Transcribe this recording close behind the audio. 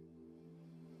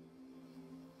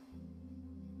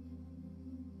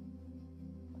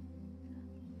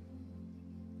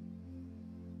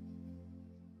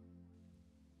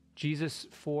Jesus,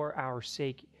 for our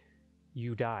sake,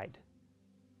 you died.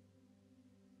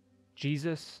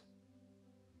 Jesus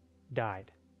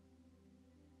died.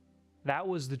 That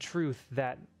was the truth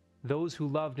that those who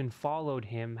loved and followed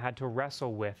him had to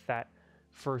wrestle with that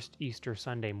first Easter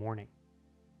Sunday morning.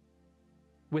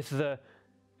 With the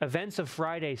events of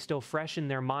Friday still fresh in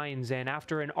their minds, and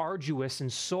after an arduous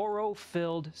and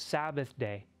sorrow-filled Sabbath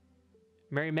day,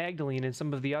 Mary Magdalene and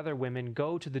some of the other women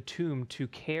go to the tomb to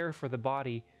care for the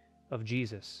body of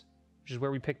Jesus, which is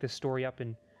where we pick this story up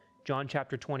in John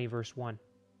chapter 20, verse 1.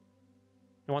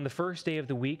 Now, on the first day of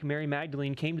the week, Mary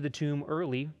Magdalene came to the tomb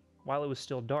early, while it was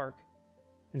still dark,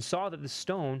 and saw that the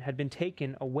stone had been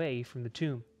taken away from the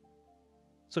tomb.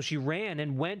 So she ran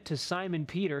and went to Simon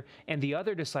Peter and the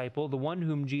other disciple, the one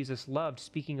whom Jesus loved,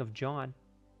 speaking of John,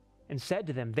 and said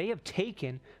to them, "They have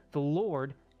taken the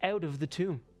Lord out of the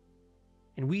tomb,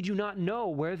 and we do not know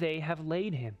where they have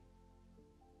laid him."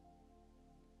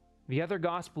 The other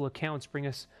gospel accounts bring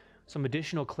us some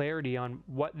additional clarity on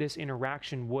what this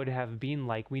interaction would have been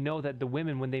like. We know that the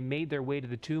women, when they made their way to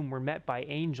the tomb, were met by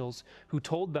angels who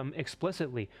told them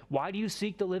explicitly, "Why do you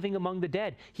seek the living among the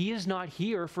dead? He is not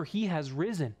here, for he has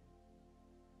risen."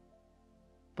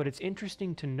 But it's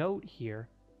interesting to note here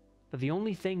that the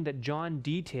only thing that John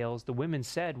details the women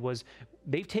said was,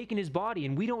 "They've taken his body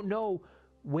and we don't know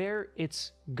where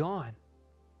it's gone."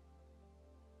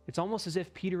 It's almost as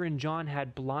if Peter and John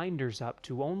had blinders up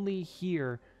to only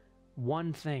hear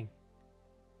one thing.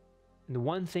 And the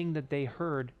one thing that they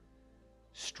heard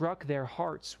struck their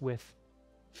hearts with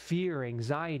fear,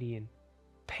 anxiety, and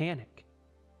panic.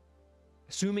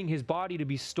 Assuming his body to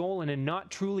be stolen and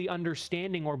not truly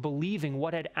understanding or believing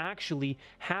what had actually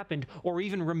happened, or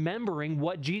even remembering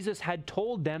what Jesus had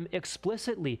told them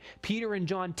explicitly, Peter and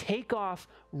John take off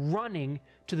running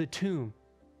to the tomb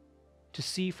to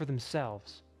see for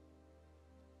themselves.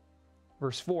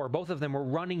 Verse 4, both of them were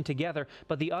running together,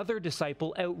 but the other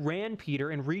disciple outran Peter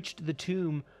and reached the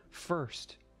tomb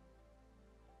first.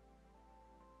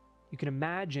 You can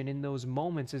imagine in those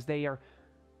moments as they are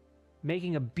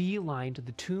making a beeline to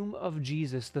the tomb of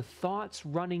Jesus, the thoughts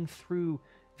running through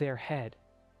their head.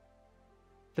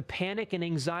 The panic and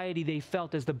anxiety they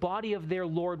felt as the body of their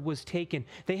Lord was taken.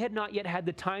 They had not yet had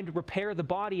the time to prepare the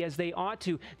body as they ought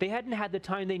to. They hadn't had the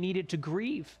time they needed to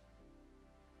grieve.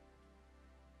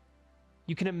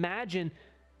 You can imagine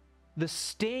the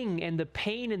sting and the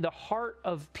pain in the heart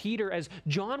of Peter as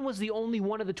John was the only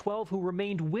one of the 12 who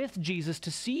remained with Jesus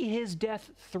to see his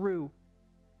death through.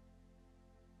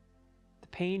 The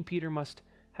pain Peter must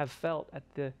have felt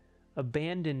at the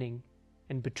abandoning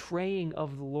and betraying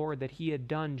of the Lord that he had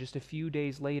done just a few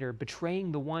days later,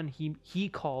 betraying the one he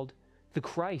called the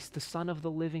Christ, the Son of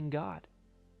the living God.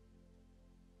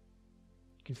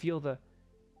 You can feel the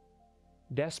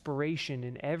desperation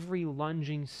in every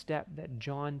lunging step that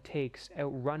John takes,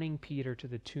 outrunning Peter to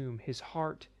the tomb, his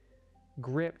heart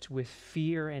gripped with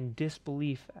fear and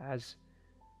disbelief as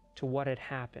to what had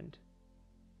happened.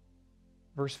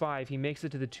 Verse 5, he makes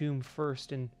it to the tomb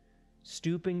first, and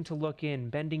stooping to look in,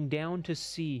 bending down to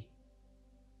see,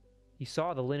 he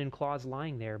saw the linen cloths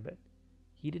lying there, but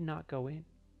he did not go in.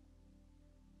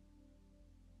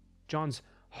 John's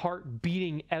heart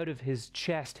beating out of his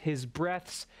chest, his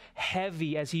breaths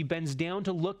heavy as he bends down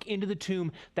to look into the tomb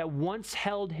that once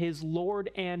held his Lord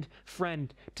and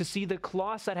friend, to see the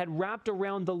cloths that had wrapped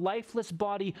around the lifeless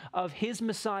body of his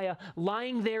Messiah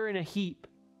lying there in a heap.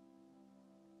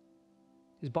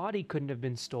 His body couldn't have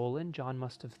been stolen, John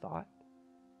must have thought.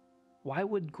 Why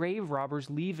would grave robbers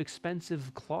leave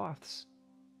expensive cloths?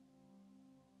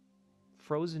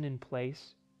 Frozen in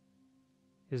place,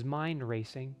 his mind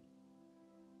racing,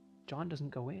 John doesn't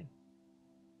go in.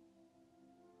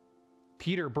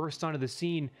 Peter bursts onto the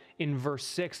scene in verse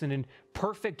 6 and in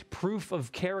perfect proof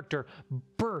of character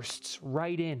bursts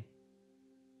right in.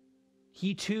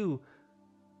 He too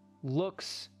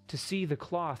looks to see the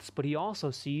cloths, but he also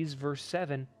sees, verse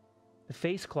 7, the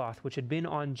face cloth which had been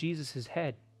on Jesus'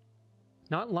 head,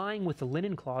 not lying with the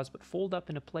linen cloths, but folded up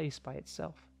in a place by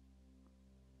itself.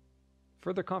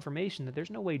 Further confirmation that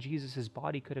there's no way Jesus'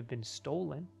 body could have been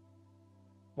stolen.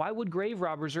 Why would grave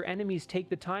robbers or enemies take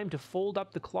the time to fold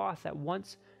up the cloth that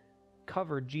once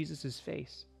covered Jesus'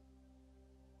 face?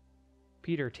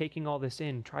 Peter, taking all this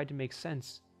in, tried to make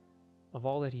sense of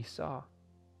all that he saw.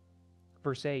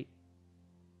 Verse 8,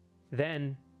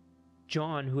 then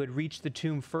John, who had reached the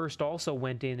tomb first, also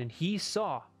went in, and he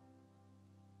saw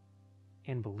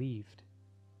and believed.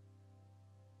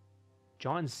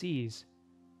 John sees,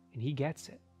 and he gets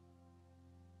it.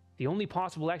 The only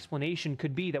possible explanation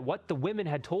could be that what the women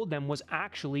had told them was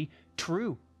actually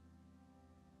true.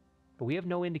 But we have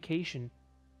no indication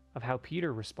of how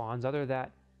Peter responds, other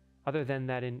than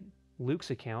that in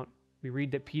Luke's account, we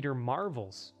read that Peter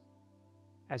marvels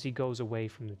as he goes away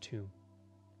from the tomb.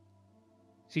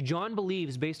 See, John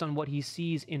believes based on what he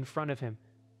sees in front of him,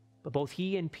 but both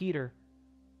he and Peter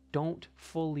don't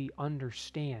fully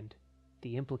understand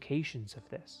the implications of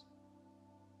this.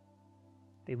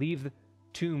 They leave the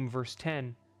tomb, verse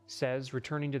 10 says,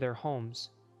 returning to their homes.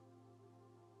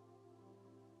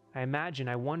 I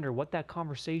wonder what that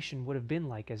conversation would have been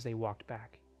like as they walked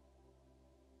back.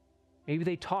 Maybe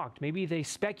they talked, maybe they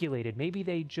speculated, maybe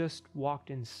they just walked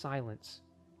in silence,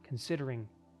 considering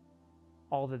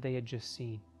all that they had just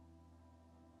seen.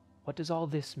 What does all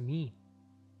this mean?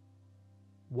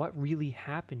 What really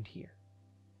happened here?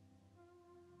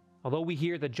 Although we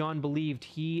hear that John believed,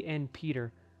 he and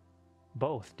Peter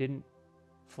both didn't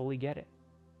fully get it.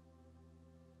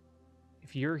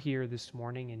 If you're here this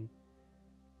morning and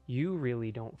you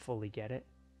really don't fully get it,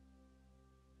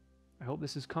 I hope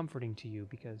this is comforting to you,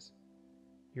 because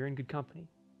you're in good company.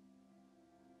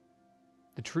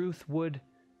 The truth would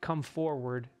come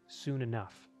forward soon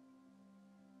enough.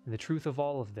 And the truth of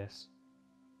all of this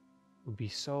would be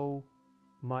so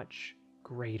much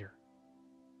greater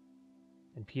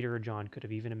than Peter or John could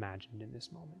have even imagined in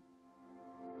this moment.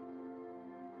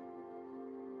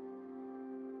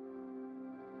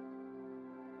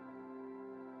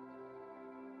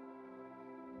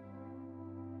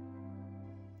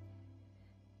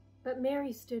 But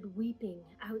Mary stood weeping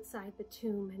outside the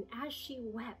tomb, and as she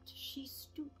wept, she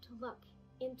stooped to look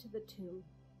into the tomb.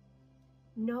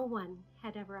 No one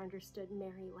had ever understood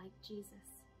Mary like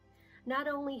Jesus. Not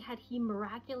only had he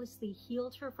miraculously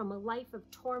healed her from a life of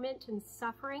torment and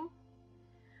suffering,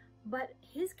 but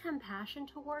his compassion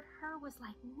toward her was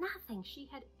like nothing she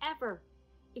had ever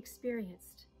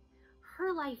experienced.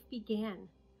 Her life began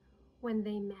when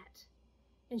they met,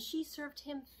 and she served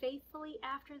him faithfully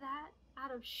after that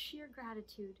out of sheer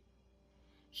gratitude.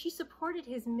 She supported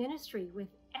his ministry with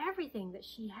everything that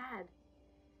she had.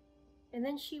 And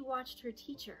then she watched her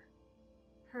teacher,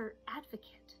 her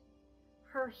advocate,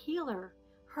 her healer,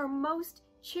 her most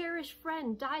cherished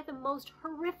friend die the most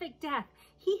horrific death.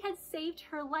 He had saved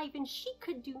her life, and she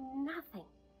could do nothing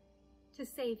to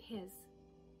save his.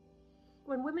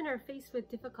 When women are faced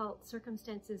with difficult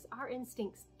circumstances, our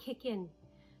instincts kick in,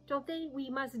 don't they? We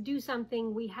must do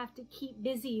something. We have to keep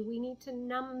busy. We need to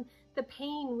numb the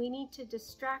pain. We need to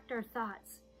distract our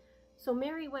thoughts. So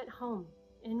Mary went home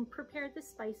and prepared the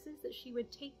spices that she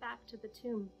would take back to the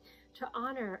tomb to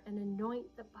honor and anoint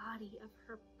the body of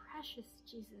her precious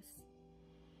Jesus.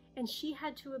 And she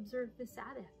had to observe the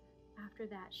Sabbath after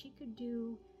that. She could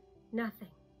do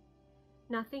nothing.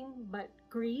 Nothing but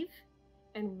grieve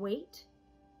and wait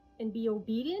and be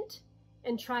obedient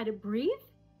and try to breathe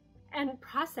and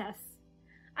process.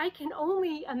 I can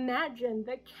only imagine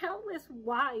the countless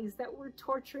whys that were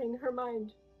torturing her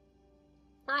mind.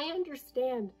 I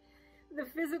understand the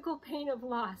physical pain of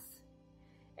loss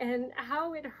and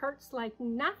how it hurts like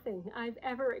nothing I've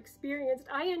ever experienced.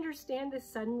 I understand the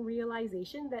sudden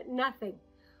realization that nothing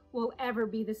will ever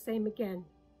be the same again.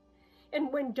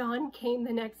 And when dawn came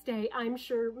the next day, I'm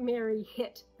sure Mary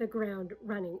hit the ground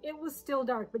running. It was still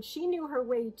dark, but she knew her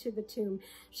way to the tomb.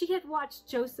 She had watched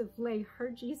Joseph lay her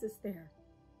Jesus there.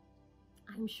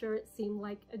 I'm sure it seemed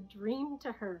like a dream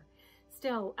to her.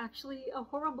 Still, actually a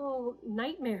horrible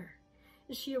nightmare.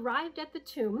 She arrived at the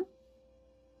tomb,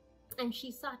 and she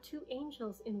saw two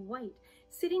angels in white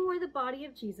sitting where the body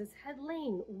of Jesus had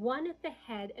lain, one at the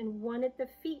head and one at the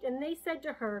feet. And they said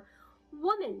to her,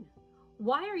 "Woman,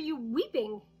 why are you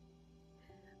weeping?"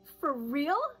 For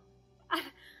real?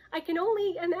 I can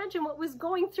only imagine what was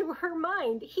going through her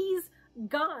mind. He's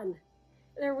gone.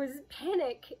 There was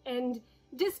panic and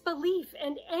disbelief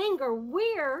and anger.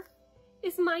 Where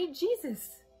is my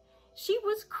Jesus? She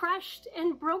was crushed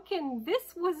and broken.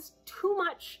 This was too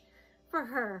much for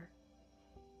her.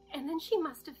 And then she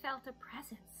must have felt a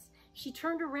presence. She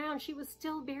turned around. She was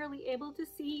still barely able to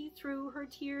see through her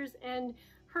tears and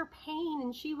her pain,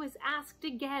 and she was asked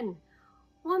again,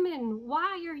 "Woman,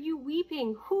 why are you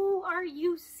weeping? Who are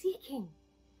you seeking?"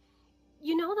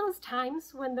 You know those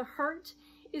times when the hurt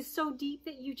is so deep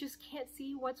that you just can't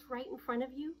see what's right in front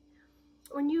of you?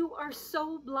 When you are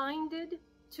so blinded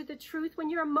to the truth, when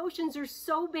your emotions are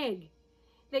so big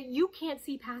that you can't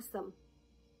see past them.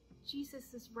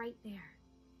 Jesus is right there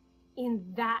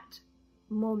in that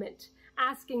moment,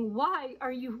 asking, "Why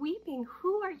are you weeping?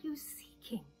 Who are you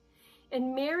seeking?"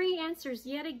 And Mary answers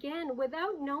yet again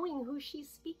without knowing who she's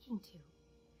speaking to.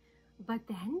 But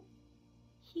then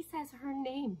he says her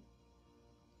name.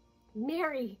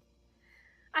 "Mary."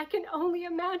 I can only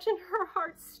imagine her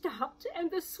heart stopped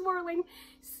and the swirling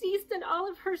ceased and all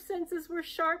of her senses were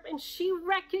sharp and she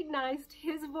recognized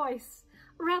his voice.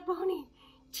 Rabboni,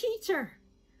 teacher.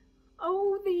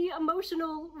 Oh, the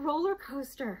emotional roller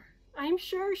coaster. I'm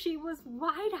sure she was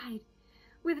wide-eyed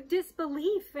with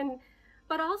disbelief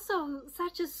but also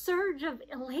such a surge of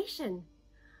elation.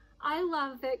 I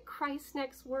love that Christ's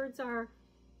next words are,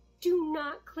 "Do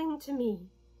not cling to me."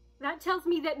 That tells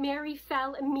me that Mary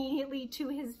fell immediately to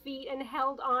his feet and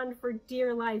held on for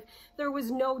dear life. There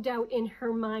was no doubt in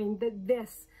her mind that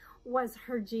this was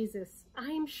her Jesus.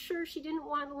 I am sure she didn't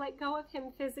want to let go of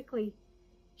him physically.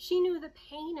 She knew the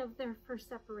pain of their first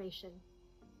separation.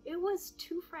 It was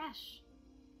too fresh.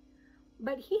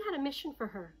 But he had a mission for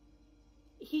her.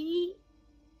 She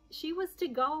was to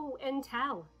go and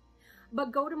tell,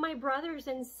 but go to my brothers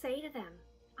and say to them,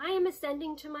 I am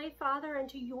ascending to my Father and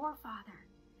to your Father,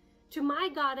 to my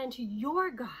God and to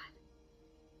your God.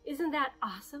 Isn't that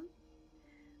awesome?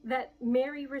 That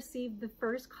Mary received the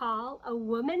first call, a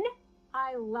woman?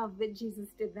 I love that Jesus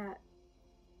did that.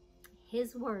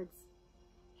 His words,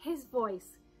 his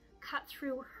voice cut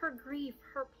through her grief,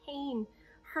 her pain,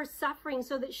 her suffering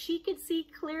so that she could see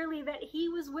clearly that he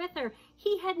was with her.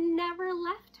 He had never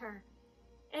left her,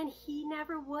 and he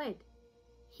never would.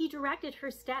 He directed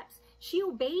her steps. She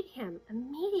obeyed him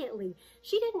immediately.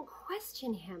 She didn't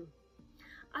question him.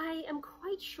 I am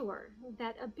quite sure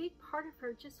that a big part of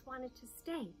her just wanted to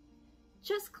stay,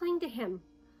 just cling to him,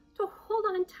 to hold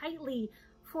on tightly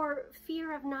for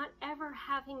fear of not ever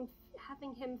having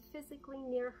him physically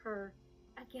near her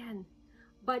again.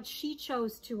 But she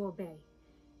chose to obey,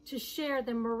 to share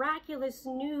the miraculous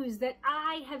news that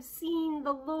I have seen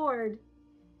the Lord.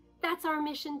 That's our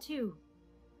mission too.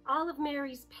 All of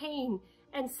Mary's pain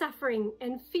and suffering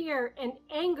and fear and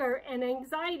anger and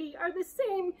anxiety are the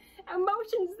same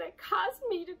emotions that caused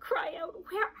me to cry out,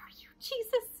 "Where are you,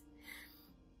 Jesus?"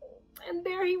 And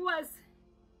there he was,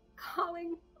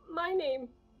 calling my name.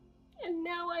 And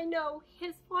now I know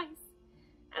his voice.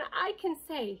 And I can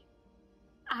say,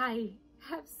 I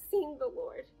have seen the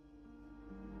Lord.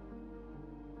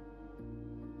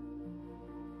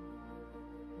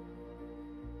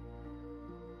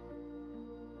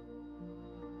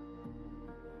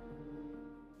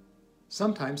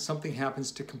 Sometimes something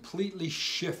happens to completely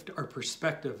shift our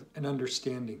perspective and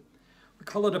understanding. We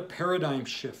call it a paradigm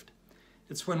shift.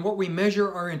 It's when what we measure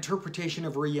our interpretation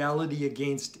of reality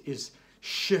against is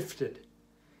shifted.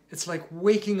 It's like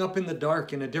waking up in the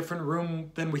dark in a different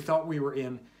room than we thought we were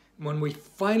in. And when we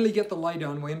finally get the light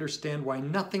on, we understand why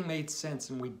nothing made sense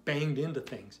and we banged into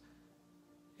things.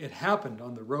 It happened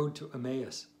on the road to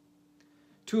Emmaus.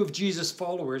 Two of Jesus'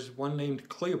 followers, one named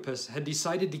Cleopas, had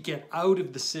decided to get out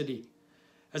of the city.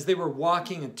 As they were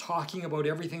walking and talking about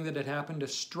everything that had happened, a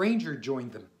stranger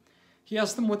joined them. He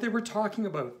asked them what they were talking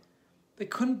about. They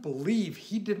couldn't believe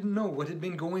he didn't know what had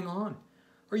been going on.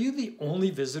 Are you the only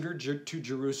visitor to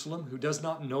Jerusalem who does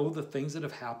not know the things that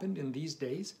have happened in these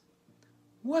days?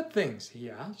 What things? He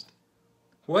asked.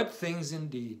 What things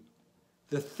indeed?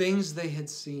 The things they had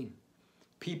seen.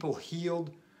 People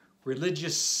healed,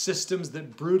 religious systems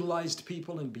that brutalized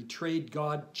people and betrayed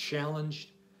God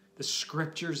challenged, the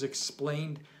scriptures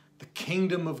explained, the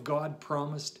kingdom of God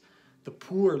promised, the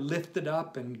poor lifted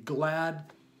up and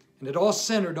glad, and it all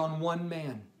centered on one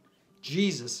man,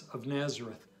 Jesus of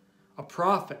Nazareth, a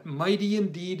prophet, mighty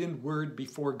in deed and word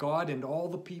before God and all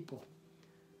the people.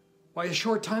 Why, a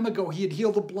short time ago he had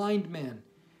healed a blind man.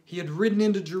 He had ridden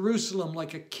into Jerusalem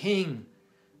like a king.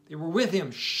 They were with him,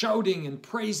 shouting and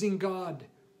praising God.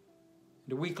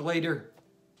 And a week later,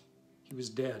 he was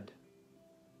dead.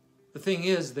 The thing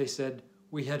is, they said,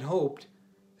 we had hoped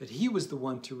that he was the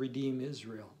one to redeem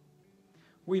Israel.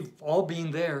 We've all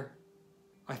been there.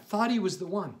 I thought he was the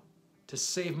one to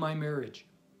save my marriage,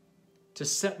 to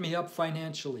set me up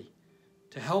financially,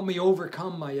 to help me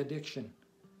overcome my addiction.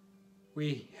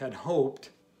 We had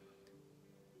hoped.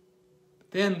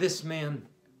 But then this man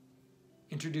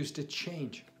introduced a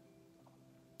change.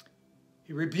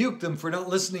 He rebuked them for not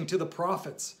listening to the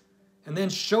prophets, and then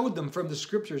showed them from the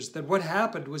scriptures that what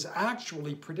happened was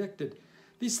actually predicted.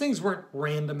 These things weren't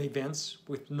random events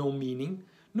with no meaning,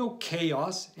 no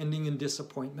chaos ending in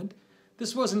disappointment.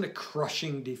 This wasn't a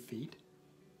crushing defeat.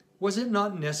 Was it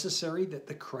not necessary that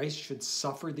the Christ should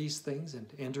suffer these things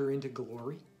and enter into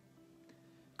glory?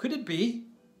 Could it be?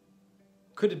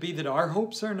 Could it be that our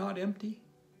hopes are not empty?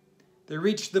 They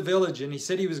reached the village and he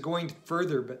said he was going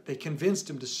further, but they convinced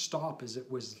him to stop as it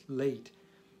was late.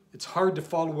 It's hard to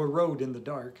follow a road in the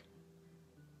dark.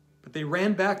 But they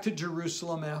ran back to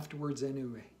Jerusalem afterwards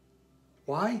anyway.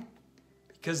 Why?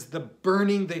 because the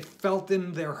burning they felt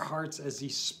in their hearts as he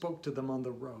spoke to them on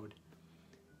the road.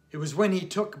 It was when he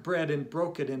took bread and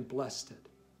broke it and blessed it.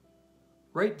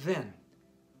 Right then,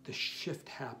 the shift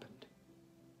happened,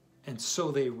 and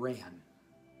so they ran.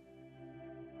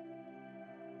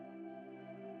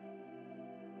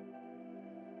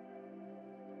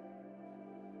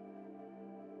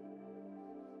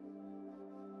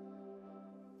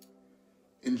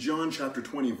 In John chapter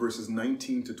 20, verses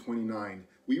 19 to 29,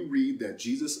 we read that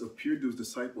Jesus appeared to his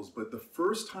disciples, but the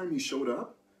first time he showed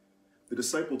up, the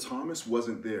disciple Thomas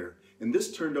wasn't there. And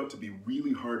this turned out to be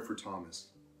really hard for Thomas.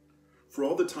 For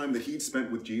all the time that he'd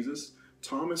spent with Jesus,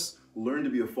 Thomas learned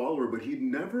to be a follower, but he'd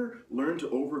never learned to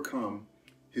overcome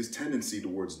his tendency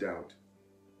towards doubt.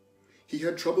 He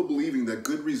had trouble believing that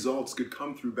good results could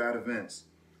come through bad events.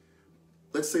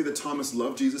 Let's say that Thomas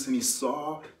loved Jesus and he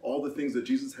saw all the things that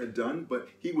Jesus had done, but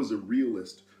he was a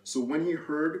realist. So when he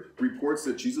heard reports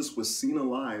that Jesus was seen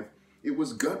alive, it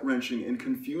was gut-wrenching and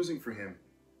confusing for him.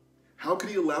 How could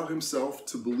he allow himself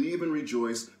to believe and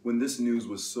rejoice when this news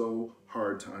was so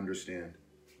hard to understand?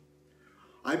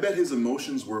 I bet his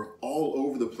emotions were all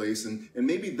over the place, and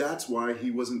maybe that's why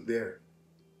he wasn't there.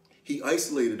 He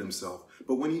isolated himself,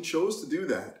 but when he chose to do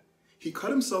that, he cut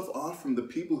himself off from the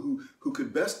people who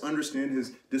could best understand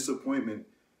his disappointment,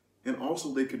 and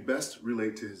also they could best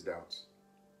relate to his doubts.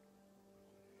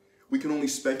 We can only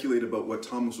speculate about what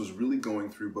Thomas was really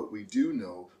going through, but we do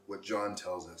know what John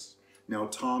tells us. Now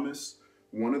Thomas,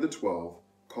 one of the 12,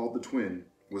 called the twin,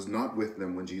 was not with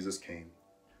them when Jesus came.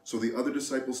 So the other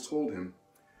disciples told him,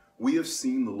 "We have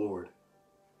seen the Lord."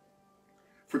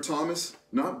 For Thomas,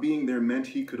 not being there meant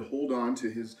he could hold on to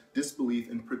his disbelief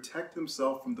and protect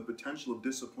himself from the potential of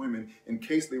disappointment in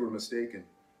case they were mistaken.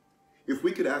 If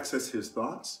we could access his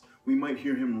thoughts, we might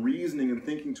hear him reasoning and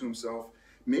thinking to himself,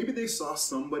 maybe they saw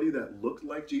somebody that looked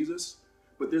like Jesus,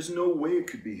 but there's no way it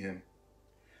could be him.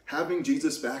 Having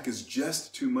Jesus back is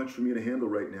just too much for me to handle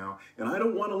right now, and I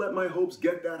don't want to let my hopes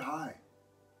get that high.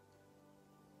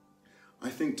 I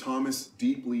think Thomas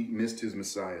deeply missed his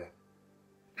Messiah.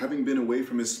 Having been away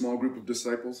from his small group of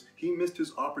disciples, he missed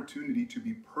his opportunity to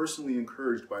be personally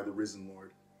encouraged by the risen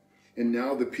Lord. And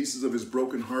now the pieces of his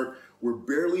broken heart were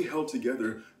barely held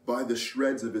together by the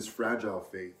shreds of his fragile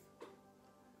faith.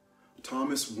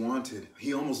 Thomas wanted,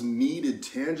 he almost needed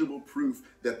tangible proof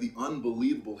that the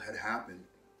unbelievable had happened.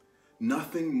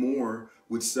 Nothing more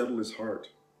would settle his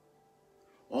heart.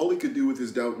 All he could do with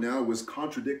his doubt now was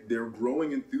contradict their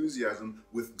growing enthusiasm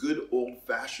with good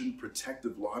old-fashioned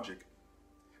protective logic.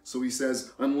 So he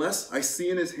says, "Unless I see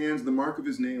in his hands the mark of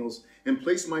his nails, and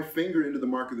place my finger into the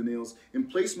mark of the nails, and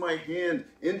place my hand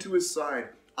into his side,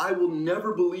 I will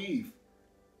never believe."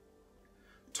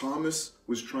 Thomas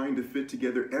was trying to fit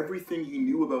together everything he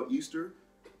knew about Easter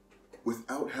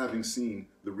without having seen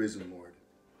the risen Lord.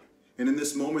 And in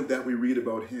this moment that we read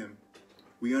about him,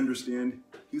 we understand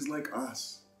he's like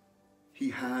us. He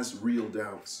has real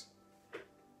doubts.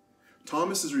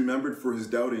 Thomas is remembered for his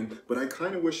doubting, but I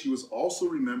kind of wish he was also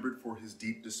remembered for his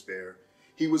deep despair.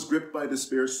 He was gripped by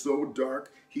despair so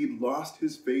dark, he lost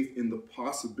his faith in the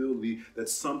possibility that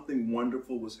something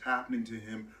wonderful was happening to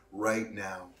him right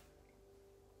now.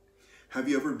 Have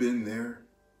you ever been there?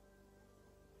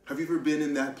 Have you ever been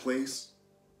in that place?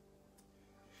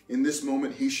 In this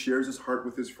moment, he shares his heart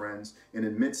with his friends and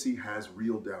admits he has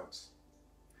real doubts.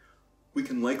 We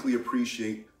can likely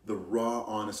appreciate the raw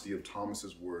honesty of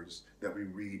Thomas's words that we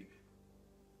read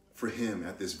for him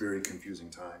at this very confusing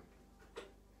time.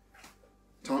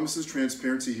 Thomas's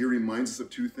transparency here reminds us of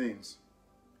two things.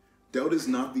 Doubt is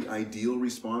not the ideal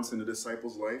response in a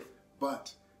disciple's life,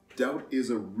 but doubt is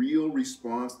a real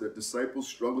response that disciples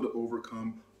struggle to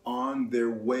overcome on their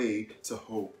way to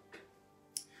hope.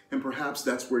 And perhaps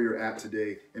that's where you're at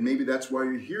today, and maybe that's why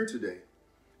you're here today,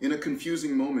 in a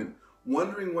confusing moment,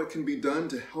 wondering what can be done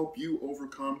to help you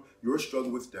overcome your struggle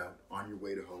with doubt on your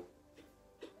way to hope.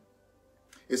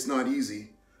 It's not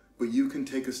easy, but you can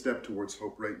take a step towards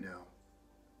hope right now.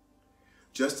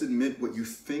 Just admit what you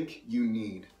think you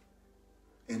need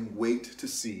and wait to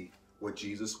see what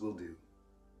Jesus will do.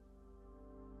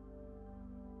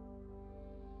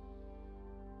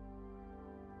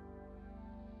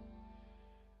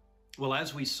 Well,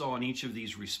 as we saw in each of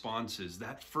these responses,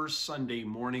 that first Sunday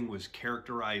morning was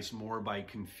characterized more by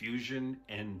confusion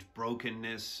and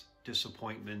brokenness,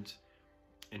 disappointment,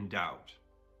 and doubt.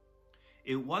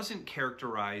 It wasn't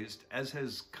characterized, as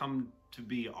has come to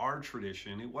be our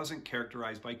tradition, it wasn't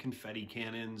characterized by confetti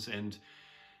cannons and,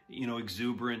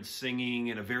 exuberant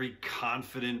singing and a very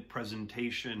confident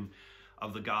presentation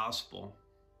of the gospel.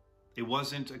 It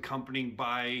wasn't accompanied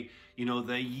by,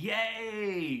 the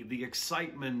yay, the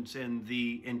excitement and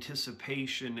the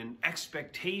anticipation and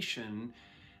expectation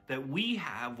that we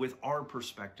have with our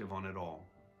perspective on it all.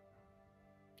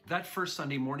 That first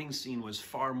Sunday morning scene was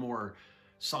far more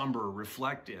somber,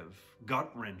 reflective,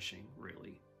 gut-wrenching,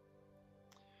 really.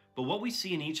 But what we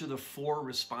see in each of the 4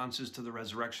 responses to the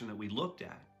resurrection that we looked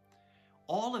at,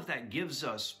 all of that gives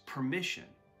us permission.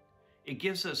 It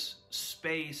gives us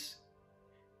space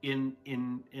to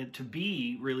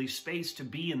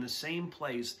be in the same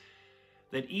place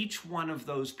that each one of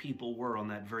those people were on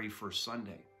that very first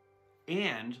Sunday.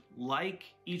 And like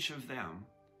each of them,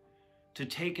 to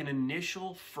take an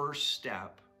initial first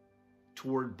step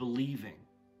toward believing.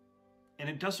 And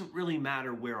it doesn't really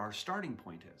matter where our starting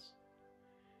point is.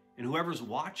 And whoever's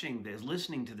watching this,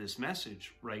 listening to this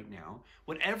message right now,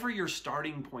 whatever your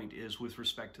starting point is with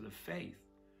respect to the faith,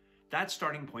 that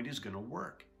starting point is going to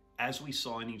work, as we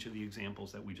saw in each of the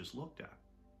examples that we just looked at.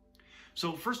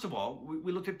 So first of all,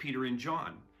 we looked at Peter and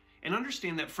John, and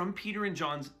understand that from Peter and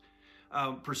John's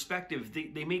perspective,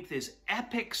 they make this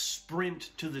epic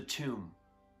sprint to the tomb.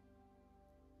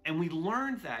 And we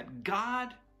learned that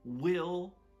God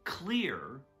will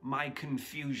clear my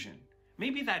confusion.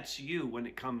 Maybe that's you when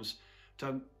it comes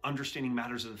to understanding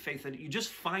matters of the faith, that you just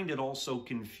find it all so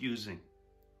confusing.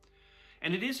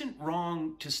 And it isn't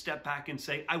wrong to step back and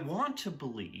say, I want to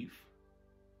believe,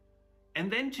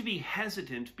 and then to be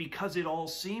hesitant because it all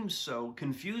seems so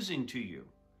confusing to you.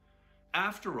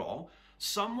 After all,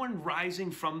 someone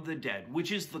rising from the dead,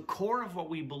 which is the core of what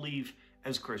we believe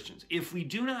as Christians. If we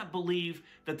do not believe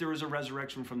that there is a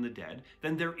resurrection from the dead,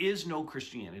 then there is no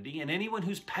Christianity. And anyone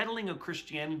who's peddling a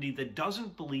Christianity that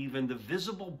doesn't believe in the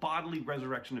visible bodily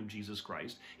resurrection of Jesus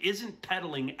Christ isn't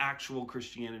peddling actual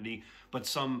Christianity, but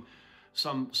some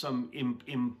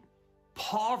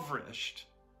impoverished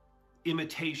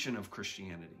imitation of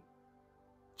Christianity.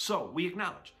 So we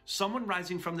acknowledge someone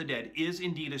rising from the dead is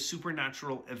indeed a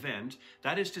supernatural event.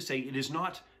 That is to say, it is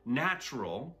not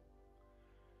natural.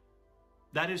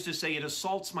 That is to say, it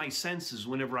assaults my senses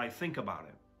whenever I think about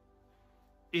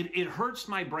it. It hurts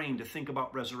my brain to think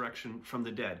about resurrection from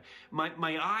the dead.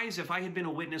 My eyes, if I had been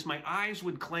a witness, my eyes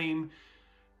would claim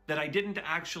that I didn't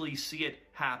actually see it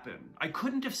happen. I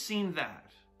couldn't have seen that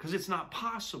because it's not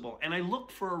possible. And I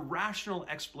looked for a rational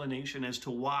explanation as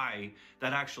to why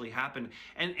that actually happened.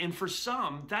 And for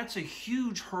some, that's a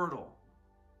huge hurdle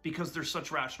because they're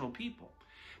such rational people.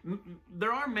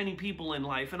 There are many people in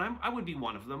life, and I would be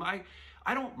one of them. I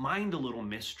don't mind a little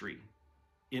mystery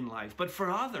in life, but for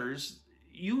others,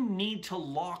 you need to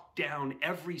lock down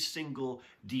every single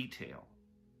detail.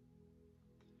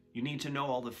 You need to know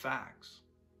all the facts.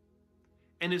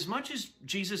 And as much as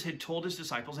Jesus had told his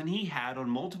disciples, and he had on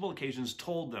multiple occasions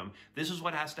told them, this is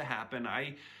what has to happen.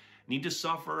 I need to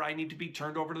suffer. I need to be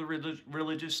turned over to the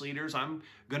religious leaders. I'm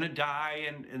going to die,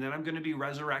 and then I'm going to be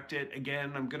resurrected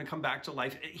again. I'm going to come back to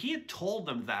life. He had told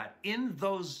them that in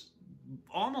those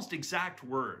almost exact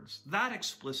words, that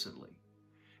explicitly.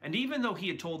 And even though he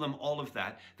had told them all of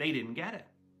that, they didn't get it.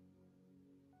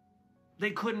 They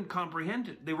couldn't comprehend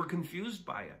it. They were confused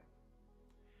by it.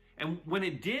 And when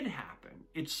it did happen,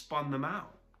 it spun them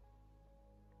out.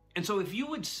 And so if you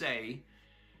would say,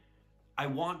 I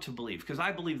want to believe, because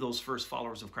I believe those first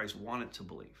followers of Christ wanted to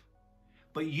believe,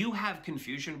 but you have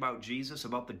confusion about Jesus,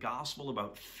 about the gospel,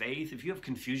 about faith, if you have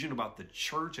confusion about the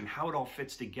church and how it all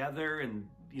fits together and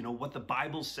what the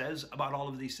Bible says about all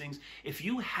of these things, if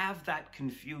you have that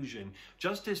confusion,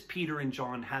 just as Peter and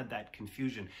John had that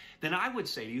confusion, then I would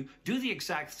say to you, do the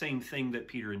exact same thing that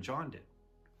Peter and John did.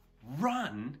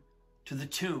 Run to the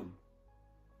tomb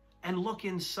and look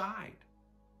inside.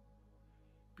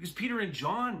 Because Peter and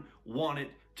John wanted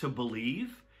to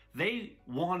believe. They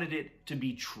wanted it to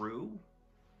be true.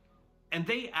 And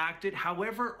they acted,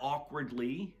 however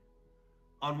awkwardly,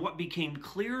 on what became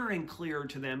clearer and clearer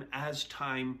to them as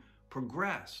time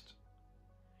progressed.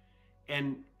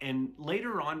 And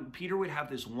later on, Peter would have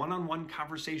this one-on-one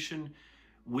conversation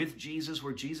with Jesus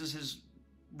where Jesus is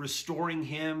restoring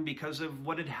him because of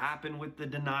what had happened with the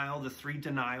denial, the 3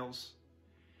 denials.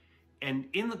 And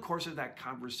in the course of that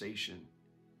conversation,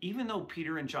 even though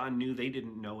Peter and John knew they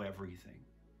didn't know everything,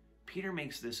 Peter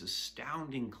makes this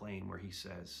astounding claim where he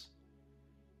says,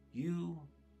 you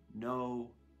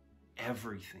know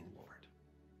everything, Lord.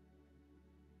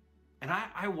 And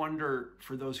I wonder,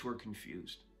 for those who are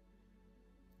confused,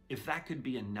 if that could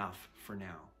be enough for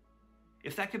now.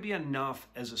 If that could be enough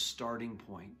as a starting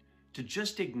point to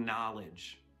just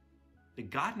acknowledge that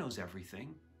God knows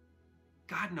everything.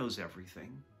 God knows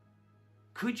everything.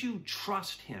 Could you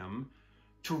trust him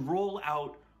to roll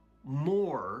out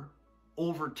more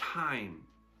over time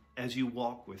as you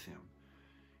walk with him?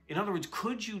 In other words,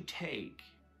 could you take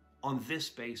on this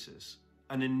basis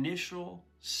an initial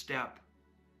step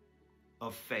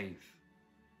of faith,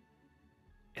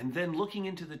 and then looking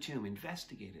into the tomb,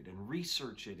 investigate it and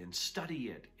research it and study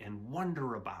it and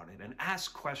wonder about it and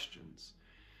ask questions?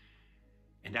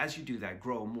 And as you do that,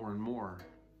 grow more and more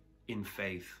in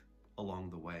faith along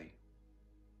the way.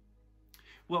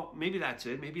 Well, maybe that's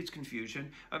it. Maybe it's confusion.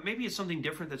 Maybe it's something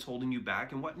different that's holding you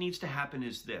back. And what needs to happen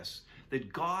is this,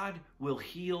 that God will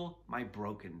heal my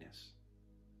brokenness.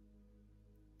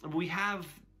 We have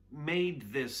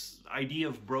made this idea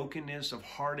of brokenness, of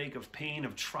heartache, of pain,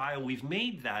 of trial, we've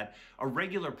made that a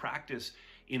regular practice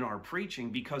in our preaching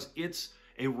because it's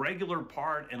a regular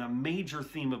part and a major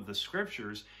theme of the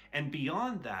scriptures. And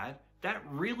beyond that, that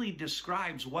really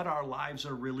describes what our lives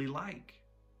are really like.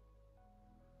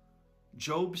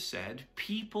 Job said,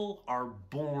 people are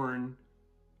born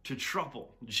to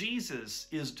trouble. Jesus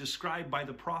is described by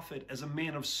the prophet as a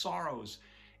man of sorrows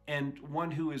and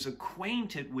one who is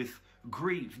acquainted with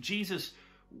grief. Jesus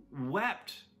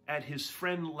wept at his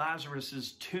friend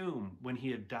Lazarus's tomb when he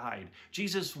had died.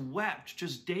 Jesus wept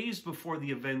just days before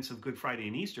the events of Good Friday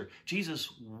and Easter.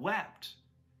 Jesus wept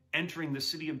entering the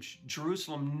city of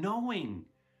Jerusalem, knowing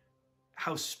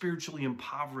how spiritually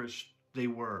impoverished they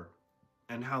were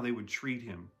and how they would treat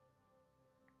him.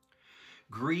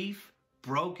 Grief,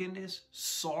 brokenness,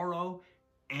 sorrow,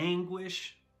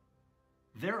 anguish,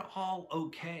 they're all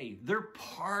okay. They're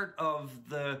part of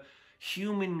the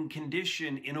human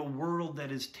condition in a world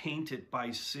that is tainted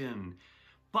by sin.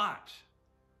 But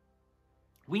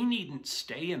we needn't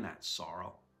stay in that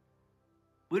sorrow.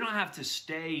 We don't have to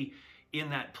stay in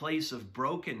that place of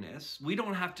brokenness. We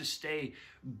don't have to stay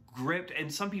gripped,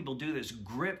 and some people do this,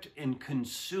 gripped and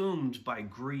consumed by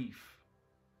grief.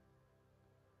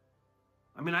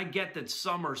 I mean, I get that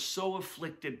some are so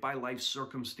afflicted by life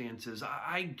circumstances.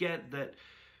 I get that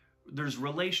there's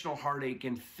relational heartache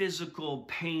and physical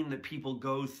pain that people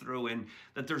go through, and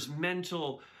that there's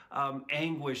mental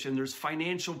anguish and there's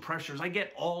financial pressures. I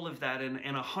get all of that and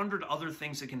 100 other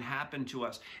things that can happen to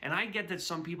us. And I get that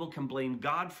some people can blame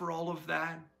God for all of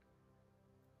that.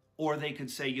 Or they could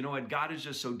say, you know what, God is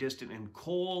just so distant and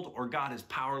cold, or God is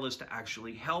powerless to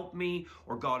actually help me,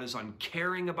 or God is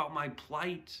uncaring about my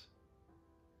plight.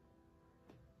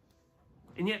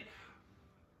 And yet,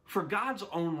 for God's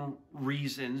own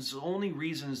reasons, only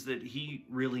reasons that he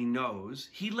really knows,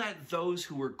 he let those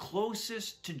who were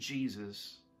closest to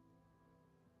Jesus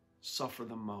suffer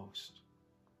the most.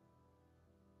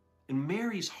 And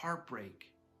Mary's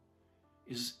heartbreak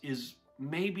is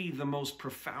maybe the most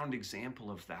profound example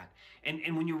of that.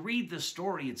 And when you read the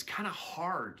story, it's kind of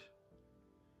hard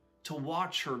to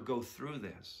watch her go through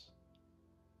this.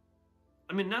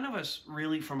 I mean, none of us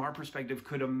really, from our perspective,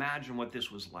 could imagine what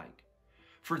this was like.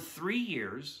 For 3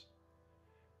 years,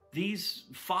 these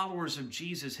followers of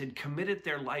Jesus had committed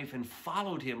their life and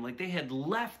followed him, like they had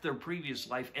left their previous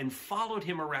life and followed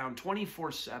him around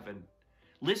 24/7,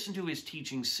 listened to his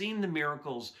teaching, seen the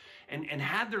miracles, and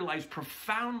had their lives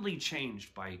profoundly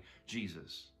changed by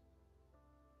Jesus.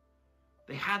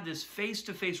 They had this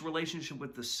face-to-face relationship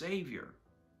with the Savior.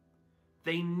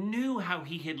 They knew how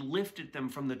he had lifted them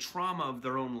from the trauma of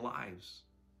their own lives.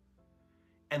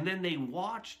 And then they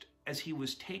watched as he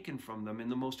was taken from them in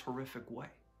the most horrific way.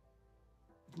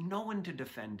 No one to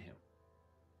defend him.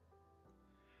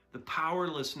 The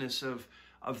powerlessness of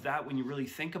that, when you really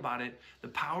think about it, the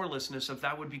powerlessness of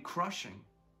that would be crushing.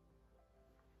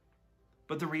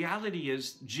 But the reality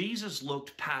is, Jesus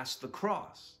looked past the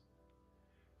cross.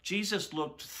 Jesus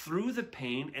looked through the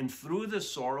pain and through the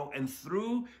sorrow and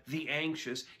through the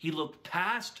anxious. He looked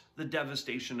past the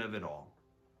devastation of it all.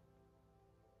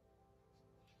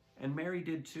 And Mary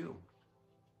did too.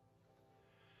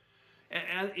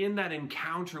 And in that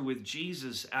encounter with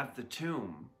Jesus at the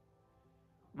tomb,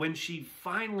 when she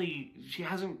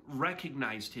hasn't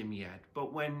recognized him yet,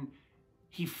 but when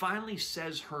he finally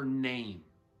says her name,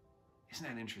 isn't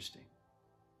that interesting?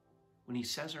 When he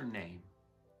says her name,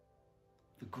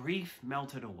 the grief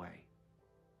melted away.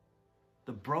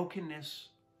 The brokenness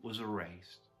was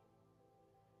erased.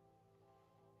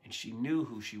 And she knew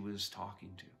who she was talking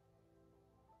to.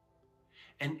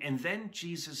 And then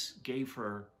Jesus gave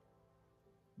her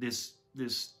this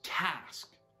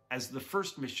task as the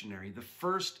first missionary, the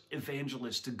first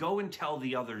evangelist, to go and tell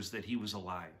the others that he was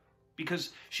alive, because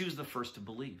she was the first to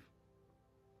believe.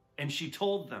 And she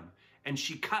told them, and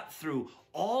she cut through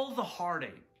all the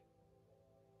heartache,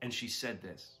 and she said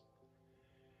this: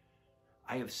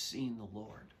 I have seen the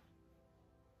Lord.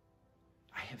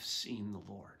 I have seen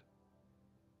the Lord.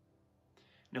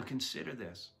 Now consider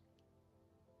this,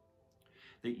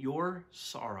 that your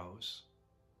sorrows,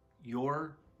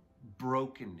 your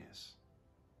brokenness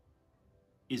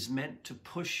is meant to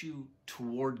push you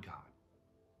toward God,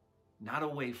 not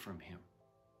away from him,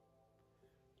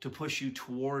 to push you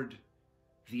toward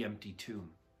the empty tomb,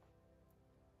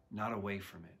 not away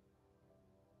from it.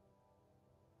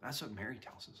 That's what Mary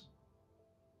tells us.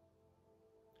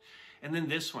 And then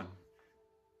this one,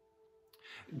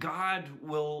 God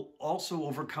will also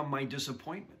overcome my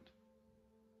disappointment.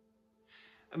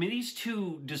 I mean, these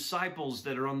two disciples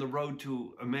that are on the road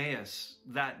to Emmaus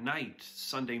that night,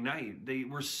 Sunday night, they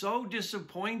were so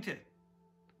disappointed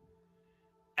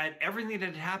at everything that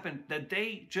had happened that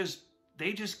they just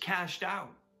cashed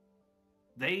out.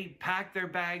 They packed their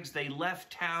bags, they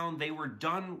left town, they were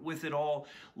done with it all.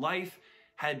 Life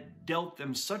had dealt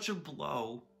them such a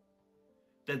blow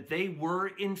that they were,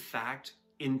 in fact,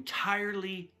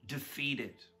 entirely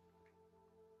defeated.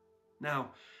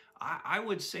 Now, I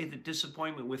would say that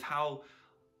disappointment with how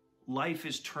life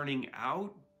is turning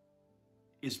out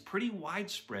is pretty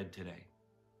widespread today.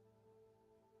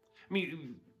 I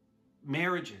mean,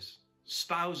 marriages,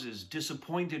 spouses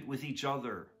disappointed with each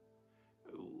other.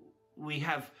 We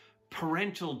have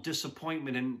parental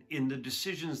disappointment in the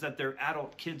decisions that their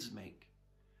adult kids make.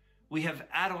 We have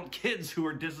adult kids who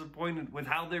are disappointed with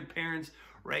how their parents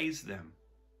raised them.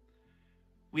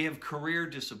 We have career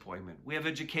disappointment. We have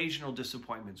educational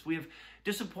disappointments. We have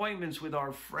disappointments with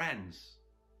our friends.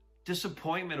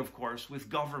 Disappointment, of course, with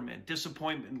government.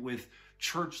 Disappointment with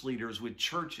church leaders, with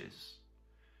churches.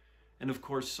 And of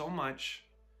course, so much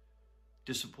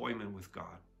disappointment with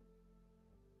God.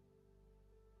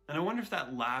 And I wonder if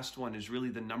that last one is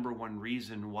really the number one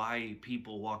reason why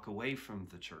people walk away from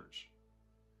the church,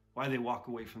 why they walk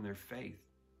away from their faith.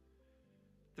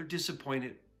 They're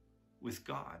disappointed with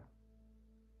God.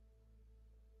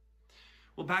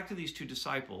 Well, back to these two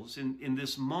disciples, in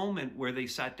this moment where they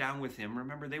sat down with him,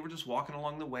 remember, they were just walking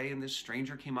along the way and this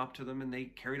stranger came up to them and they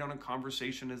carried on a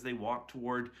conversation as they walked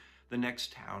toward the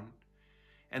next town.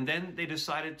 And then they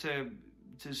decided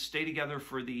to stay together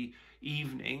for the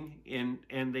evening,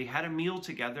 and they had a meal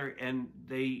together, and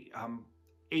they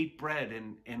ate bread.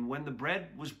 And when the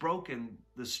bread was broken,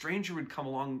 the stranger would come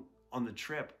along on the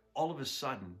trip, all of a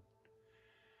sudden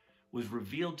was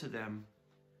revealed to them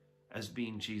as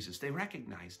being Jesus. They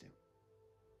recognized him.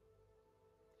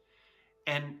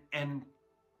 And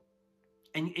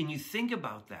you think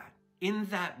about that. In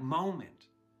that moment,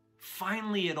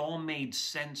 finally it all made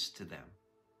sense to them.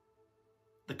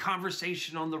 The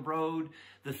conversation on the road,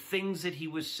 the things that he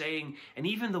was saying, and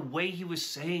even the way he was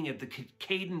saying it, the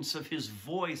cadence of his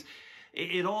voice,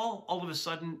 it all of a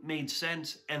sudden made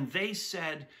sense. And they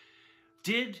said,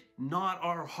 "Did not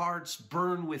our hearts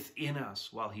burn within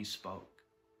us while he spoke?"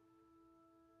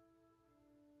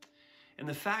 And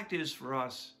the fact is for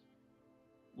us,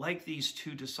 like these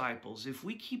two disciples, if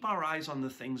we keep our eyes on the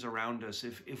things around us,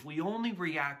 if we only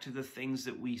react to the things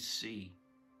that we see,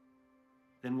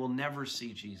 then we'll never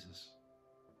see Jesus.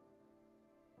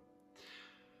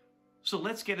 So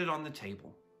let's get it on the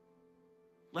table.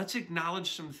 Let's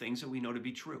acknowledge some things that we know to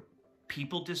be true.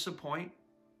 People disappoint.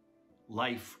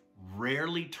 Life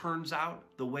rarely turns out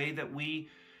the way that we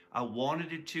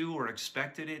wanted it to or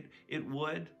expected it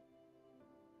would.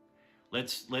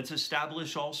 Let's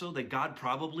establish also that God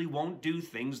probably won't do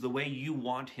things the way you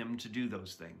want him to do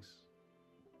those things.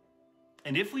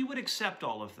 And if we would accept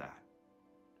all of that,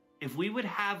 if we would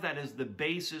have that as the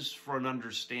basis for an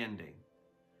understanding,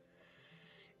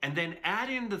 and then add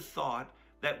in the thought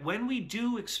that when we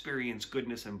do experience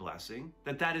goodness and blessing,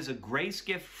 that is a grace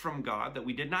gift from God, that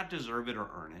we did not deserve it or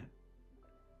earn it.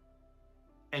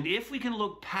 And if we can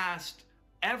look past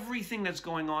everything that's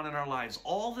going on in our lives,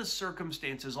 all the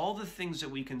circumstances, all the things that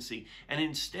we can see, and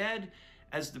instead,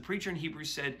 as the preacher in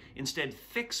Hebrews said, instead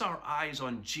fix our eyes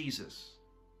on Jesus,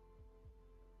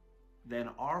 then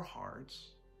our hearts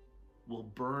will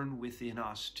burn within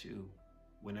us too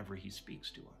whenever he speaks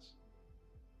to us.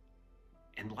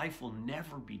 And life will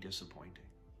never be disappointing.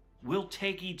 We'll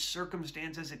take each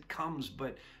circumstance as it comes,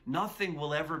 but nothing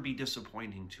will ever be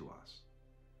disappointing to us.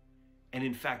 And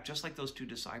in fact, just like those two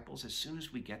disciples, as soon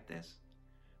as we get this,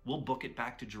 we'll book it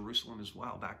back to Jerusalem as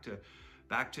well,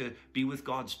 back to be with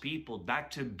God's people, back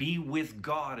to be with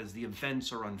God as the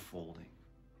events are unfolding.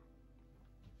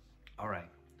 All right,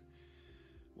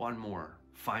 one more.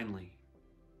 Finally,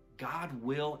 God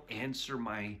will answer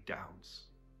my doubts.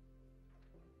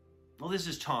 Well, this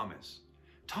is Thomas.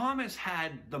 Thomas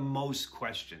had the most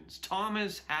questions.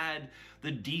 Thomas had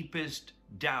the deepest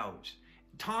doubt.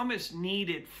 Thomas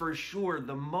needed, for sure,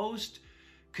 the most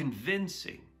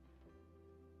convincing.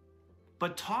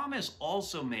 But Thomas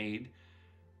also made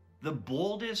the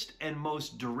boldest and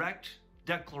most direct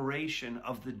declaration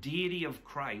of the deity of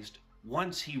Christ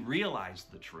once he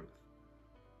realized the truth.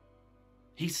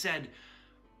 He said,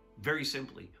 very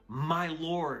simply, "My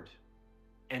Lord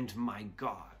and my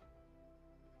God."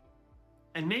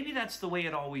 And maybe that's the way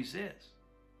it always is.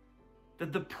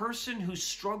 That the person who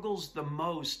struggles the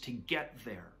most to get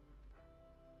there,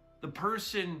 the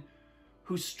person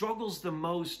who struggles the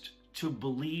most to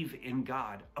believe in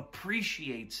God,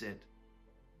 appreciates it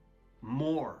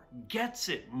more, gets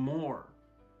it more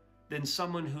than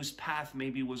someone whose path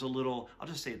maybe was a little, I'll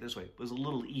just say it this way, was a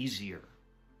little easier.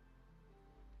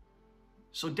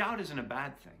 So doubt isn't a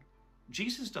bad thing.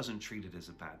 Jesus doesn't treat it as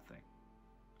a bad thing.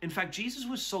 In fact, Jesus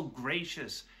was so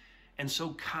gracious and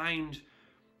so kind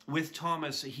with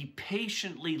Thomas. He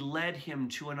patiently led him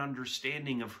to an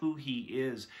understanding of who he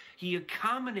is. He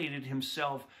accommodated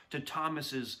himself to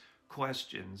Thomas's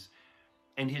questions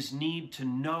and his need to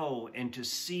know and to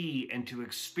see and to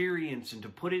experience and to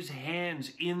put his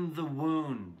hands in the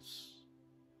wounds.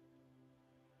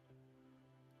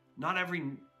 Not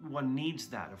everyone needs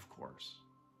that, of course.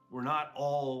 We're not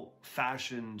all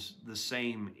fashioned the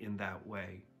same in that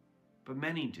way, but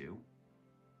many do.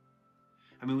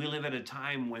 I mean, we live at a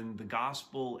time when the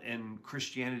gospel and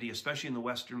Christianity, especially in the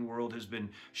Western world, has been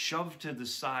shoved to the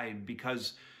side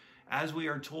because, as we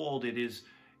are told,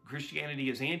 Christianity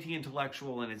is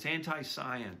anti-intellectual and it's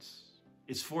anti-science.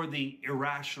 It's for the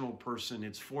irrational person.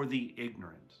 It's for the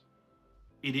ignorant.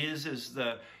 It is,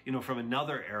 from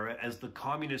another era, as the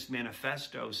Communist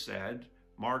Manifesto said,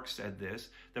 Marx said this,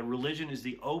 that religion is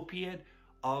the opiate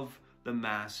of the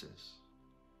masses.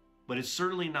 But it's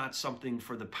certainly not something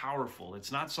for the powerful.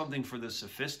 It's not something for the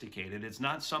sophisticated. It's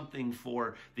not something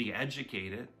for the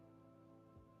educated.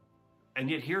 And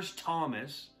yet here's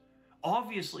Thomas,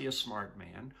 obviously a smart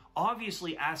man,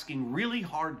 obviously asking really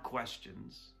hard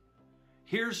questions.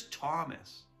 Here's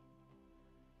Thomas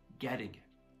getting it,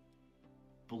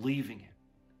 believing it,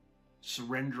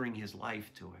 surrendering his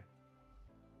life to it.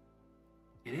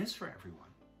 It is for everyone.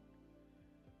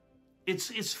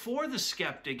 It's for the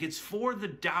skeptic, it's for the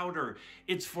doubter,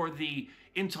 it's for the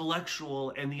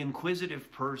intellectual and the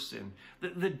inquisitive person.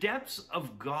 The depths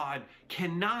of God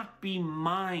cannot be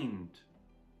mined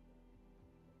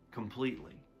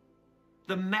completely.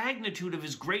 The magnitude of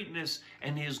his greatness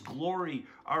and his glory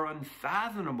are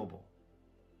unfathomable.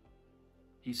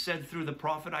 He said through the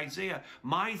prophet Isaiah,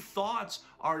 "My thoughts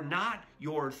are not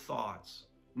your thoughts,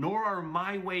 nor are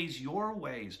my ways your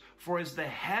ways. For as the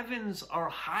heavens are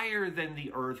higher than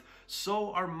the earth,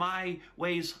 so are my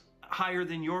ways higher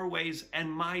than your ways,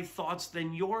 and my thoughts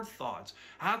than your thoughts."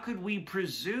 How could we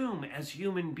presume as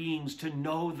human beings to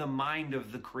know the mind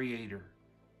of the Creator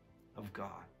of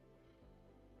God?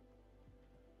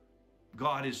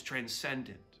 God is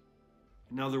transcendent.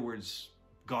 In other words,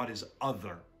 God is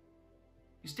other.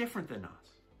 He's different than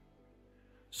us.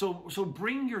 So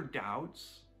bring your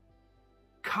doubts,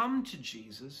 come to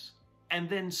Jesus, and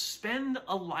then spend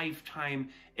a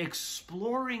lifetime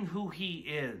exploring who he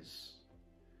is.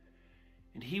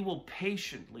 And he will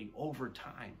patiently, over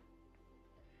time,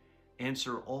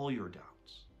 answer all your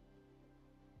doubts.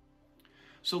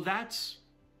 So that's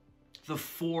the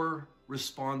 4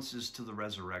 responses to the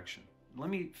resurrection. Let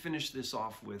me finish this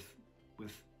off with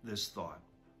this thought.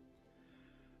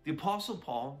 The Apostle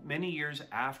Paul, many years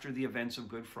after the events of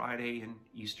Good Friday and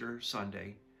Easter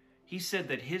Sunday, he said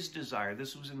that his desire,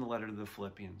 this was in the letter to the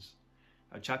Philippians,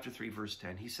 chapter 3, verse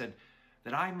 10, he said,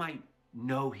 that I might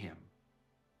know him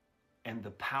and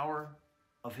the power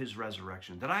of his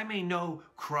resurrection, that I may know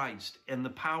Christ and the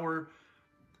power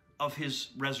of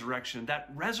his resurrection,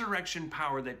 that resurrection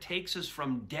power that takes us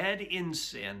from dead in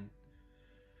sin,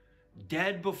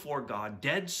 dead before God,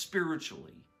 dead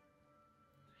spiritually,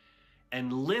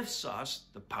 and lifts us,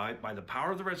 by the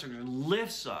power of the resurrection,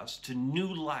 lifts us to new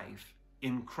life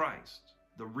in Christ,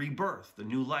 the rebirth, the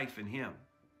new life in him.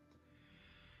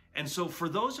 And so for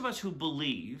those of us who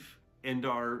believe and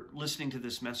are listening to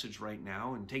this message right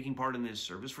now and taking part in this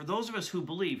service, for those of us who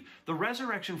believe, the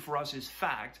resurrection for us is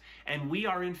fact, and we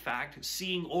are in fact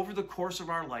seeing over the course of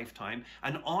our lifetime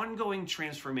an ongoing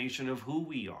transformation of who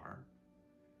we are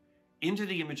into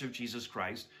the image of Jesus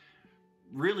Christ,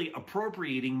 really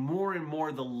appropriating more and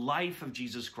more the life of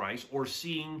Jesus Christ, or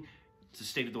seeing, to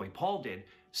state it the way Paul did,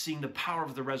 seeing the power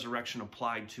of the resurrection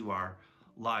applied to our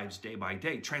lives day by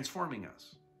day, transforming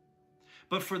us.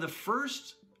 But for the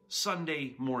first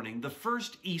Sunday morning, the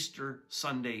first Easter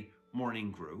Sunday morning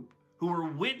group, who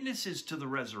were witnesses to the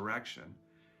resurrection,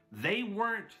 they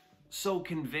weren't so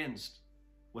convinced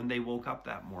when they woke up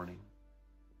that morning.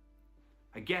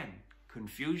 Again,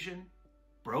 confusion,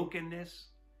 brokenness,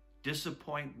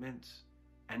 disappointment,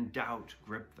 and doubt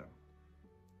gripped them.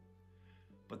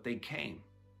 But they came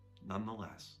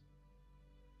nonetheless.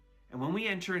 And when we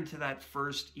enter into that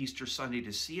first Easter Sunday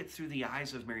to see it through the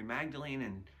eyes of Mary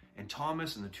Magdalene and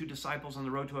Thomas and the two disciples on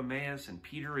the road to Emmaus and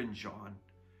Peter and John,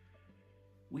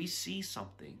 we see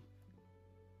something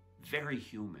very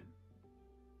human.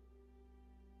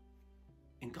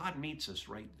 And God meets us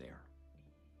right there,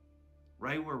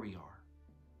 right where we are,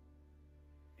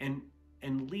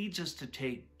 and leads us to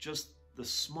take just the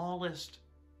smallest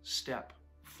step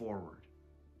forward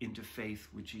into faith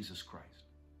with Jesus Christ.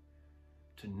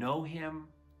 To know him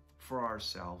for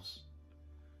ourselves,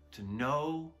 to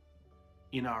know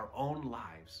in our own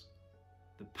lives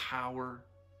the power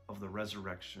of the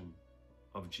resurrection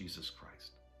of Jesus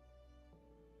Christ.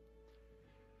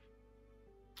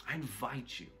 I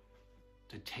invite you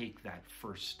to take that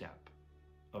first step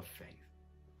of faith,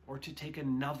 or to take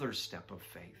another step of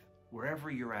faith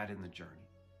wherever you're at in the journey.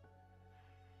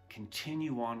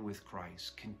 Continue on with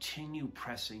Christ. Continue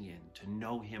pressing in to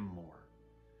know him more,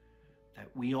 that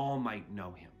we all might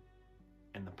know him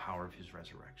and the power of his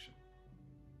resurrection.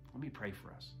 Let me pray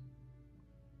for us.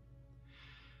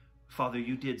 Father,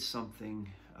 you did something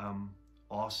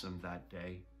awesome that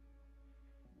day,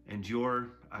 and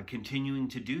you're continuing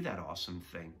to do that awesome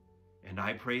thing. And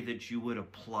I pray that you would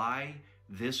apply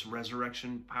this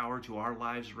resurrection power to our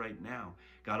lives right now.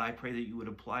 God, I pray that you would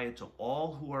apply it to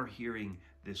all who are hearing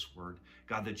this word.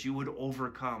 God, that you would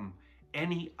overcome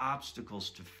any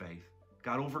obstacles to faith.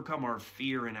 God, overcome our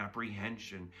fear and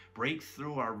apprehension. Break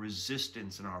through our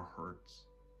resistance and our hurts.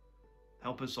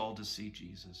 Help us all to see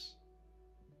Jesus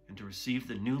and to receive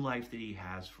the new life that he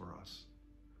has for us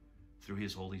through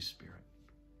his Holy Spirit.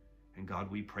 And God,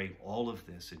 we pray all of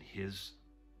this in his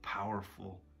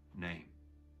powerful name.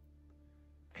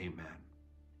 Amen.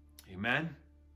 Amen.